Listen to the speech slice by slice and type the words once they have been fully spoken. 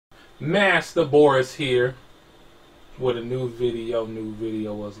MasterBoris here with a new video.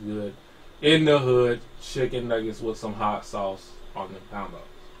 Was good. In the hood, chicken nuggets with some hot sauce on the pound ups.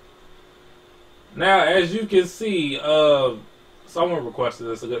 Now, as you can see, someone requested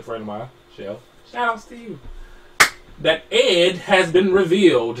this, a good friend of mine, Shell. Shout out to you. That Ed has been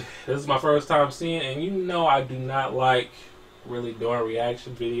revealed. This is my first time seeing it, and you know I do not like really doing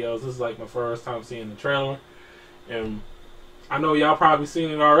reaction videos. This is like my first time seeing the trailer. And I know y'all probably seen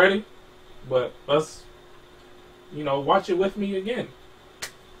it already, but let's, watch it with me again.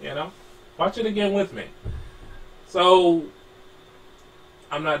 Watch it again with me. So,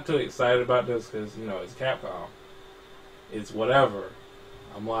 I'm not too excited about this because, it's Capcom. It's whatever.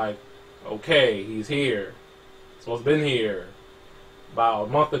 I'm like, okay, he's here. Supposed to been here about a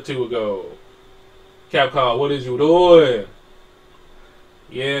month or two ago. Capcom, what is you doing?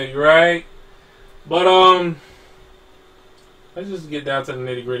 Yeah, you're right. But let's just get down to the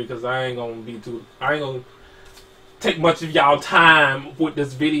nitty gritty because I ain't gonna take much of y'all time with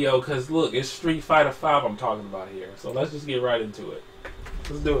this video because look, it's Street Fighter V I'm talking about here. So let's just get right into it.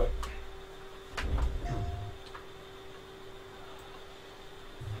 Let's do it.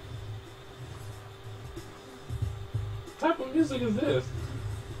 What type of music is this?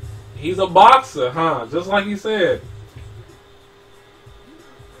 He's a boxer, huh? Just like he said.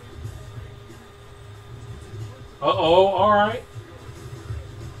 Uh-oh, alright.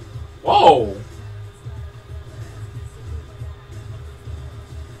 Whoa!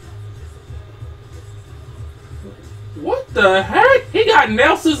 What the heck? He got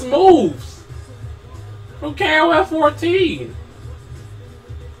Nelson's moves from KOF 14.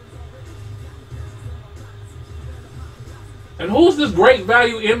 And who's this great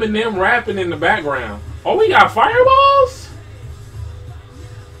value Eminem rapping in the background? Oh, we got fireballs?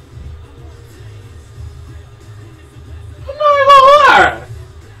 I'm not gonna lie.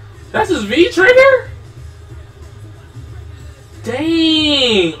 That's his V trigger?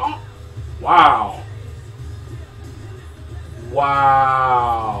 Dang. Oh, wow.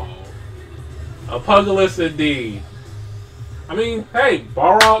 Wow. A Pugilist indeed. I mean, hey,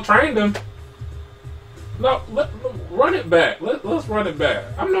 Balrog trained him. No, run it back. Let's run it back.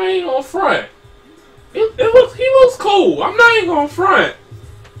 I'm not even gonna front. He looks cool. I'm not even gonna front.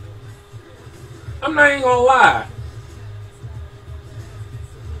 I'm not even gonna lie.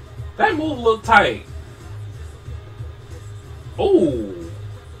 That move looked tight. Ooh.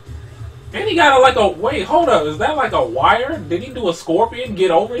 And he got wait, hold up. Is that like a wire? Did he do a scorpion?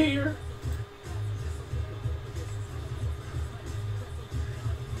 Get over here?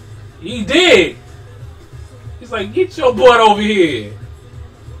 He did. He's like, get your butt over here.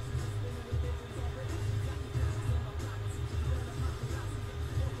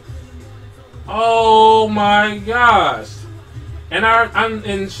 Oh my gosh.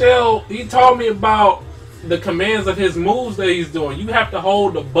 And Shell, he told me about the commands of his moves that he's doing. You have to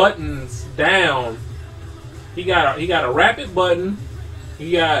hold the buttons down. He got a rapid button.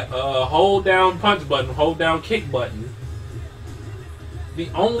 He got a hold down punch button, hold down kick button. The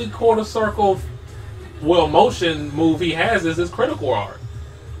only quarter circle motion move he has is his critical art.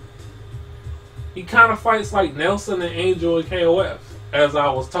 He kind of fights like Nelson and Angel in KOF, as I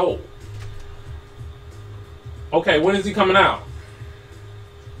was told. Okay, when is he coming out?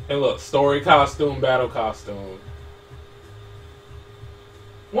 And look, story costume, battle costume.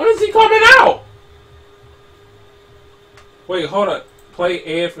 When is he coming out? Wait, hold up. Play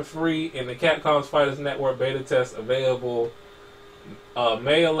Ed for free in the Capcom's Fighters Network beta test available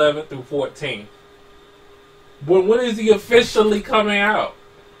May 11th through 14th. When is he officially coming out?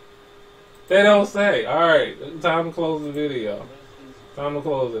 They don't say. Alright, time to close the video. Time to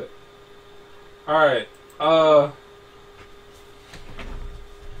close it. Alright,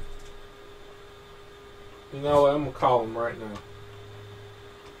 you know what? I'm gonna call him right now.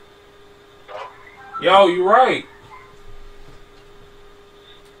 Yo, you right.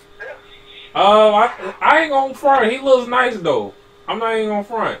 I ain't gonna front. He looks nice though. I'm not even gonna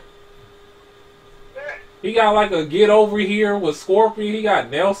front. He got like a get over here with Scorpion. He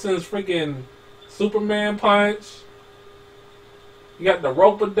got Nelson's freaking Superman punch. You got the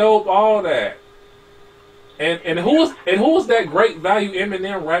rope-a-dope, all that. And who was that great value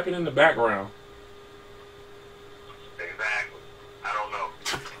Eminem rapping in the background? Exactly. I don't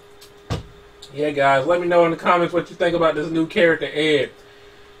know. Yeah, guys, let me know in the comments what you think about this new character, Ed.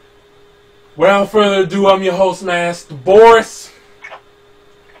 Without further ado, I'm your host, MasterBoris.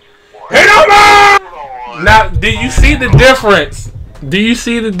 Hit him up! Now, do you see the difference? Do you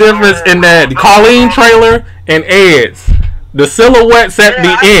see the difference in that Colleen trailer and Ed's? The silhouettes at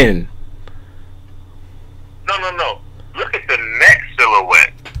the end. No. Look at the neck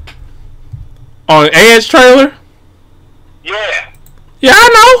silhouette. On an Edge trailer? Yeah. Yeah, I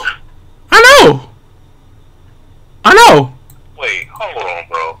know. Wait, hold on,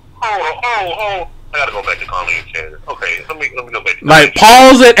 bro. Hold. I gotta go back to Colleen's trailer. Okay, let me go back to Like,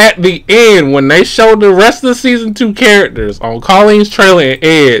 pause it at the end when they show the rest of the season 2 characters on Colleen's trailer and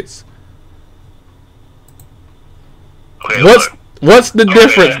Ed's. Okay, what's the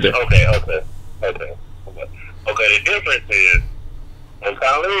difference there? Okay. The difference is on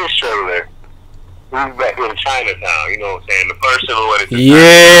Colleen's trailer, he's back in Chinatown. You know what I'm saying? The first silhouette is in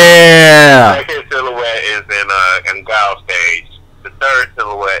Yeah. The second silhouette is in Gao stage. The third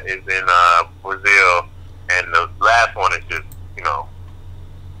silhouette is in Brazil, and the last one is just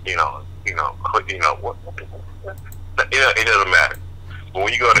it doesn't matter. But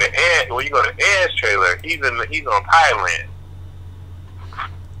when you go to Ed's trailer, he's on Thailand.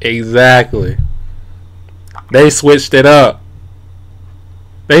 Exactly. They switched it up.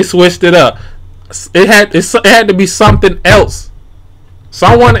 It had to be something else,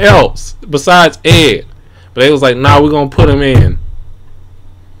 someone else besides Ed. But they was like, nah, we're gonna put him in.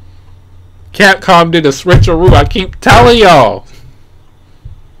 Capcom did a switcheroo. I keep telling y'all,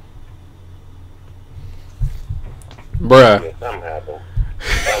 bruh. Yeah, something happened.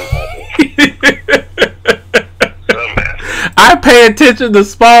 I pay attention to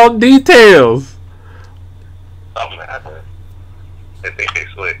small details. Something happened. They think they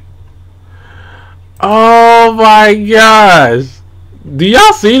slick. Oh my gosh. Do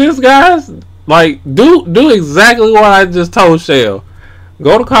y'all see this, guys? Like, do exactly what I just told Shell.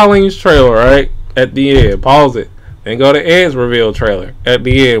 Go to Colleen's trailer, right? At the end. Pause it. Then go to Ed's reveal trailer. At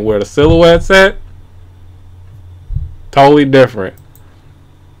the end, where the silhouette's at. Totally different.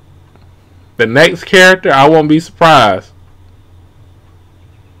 The next character, I won't be surprised.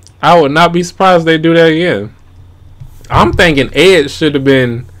 I would not be surprised if they do that again. I'm thinking Ed should have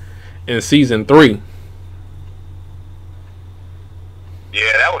been in season 3.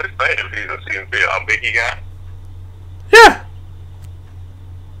 Yeah, that would explain if season 3 how big he got. Yeah.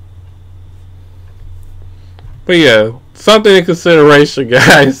 But yeah, something in consideration,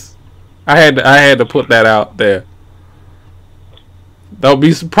 guys. I had to put that out there. Don't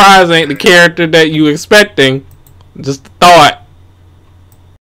be surprised, ain't the character that you expecting. Just a thought.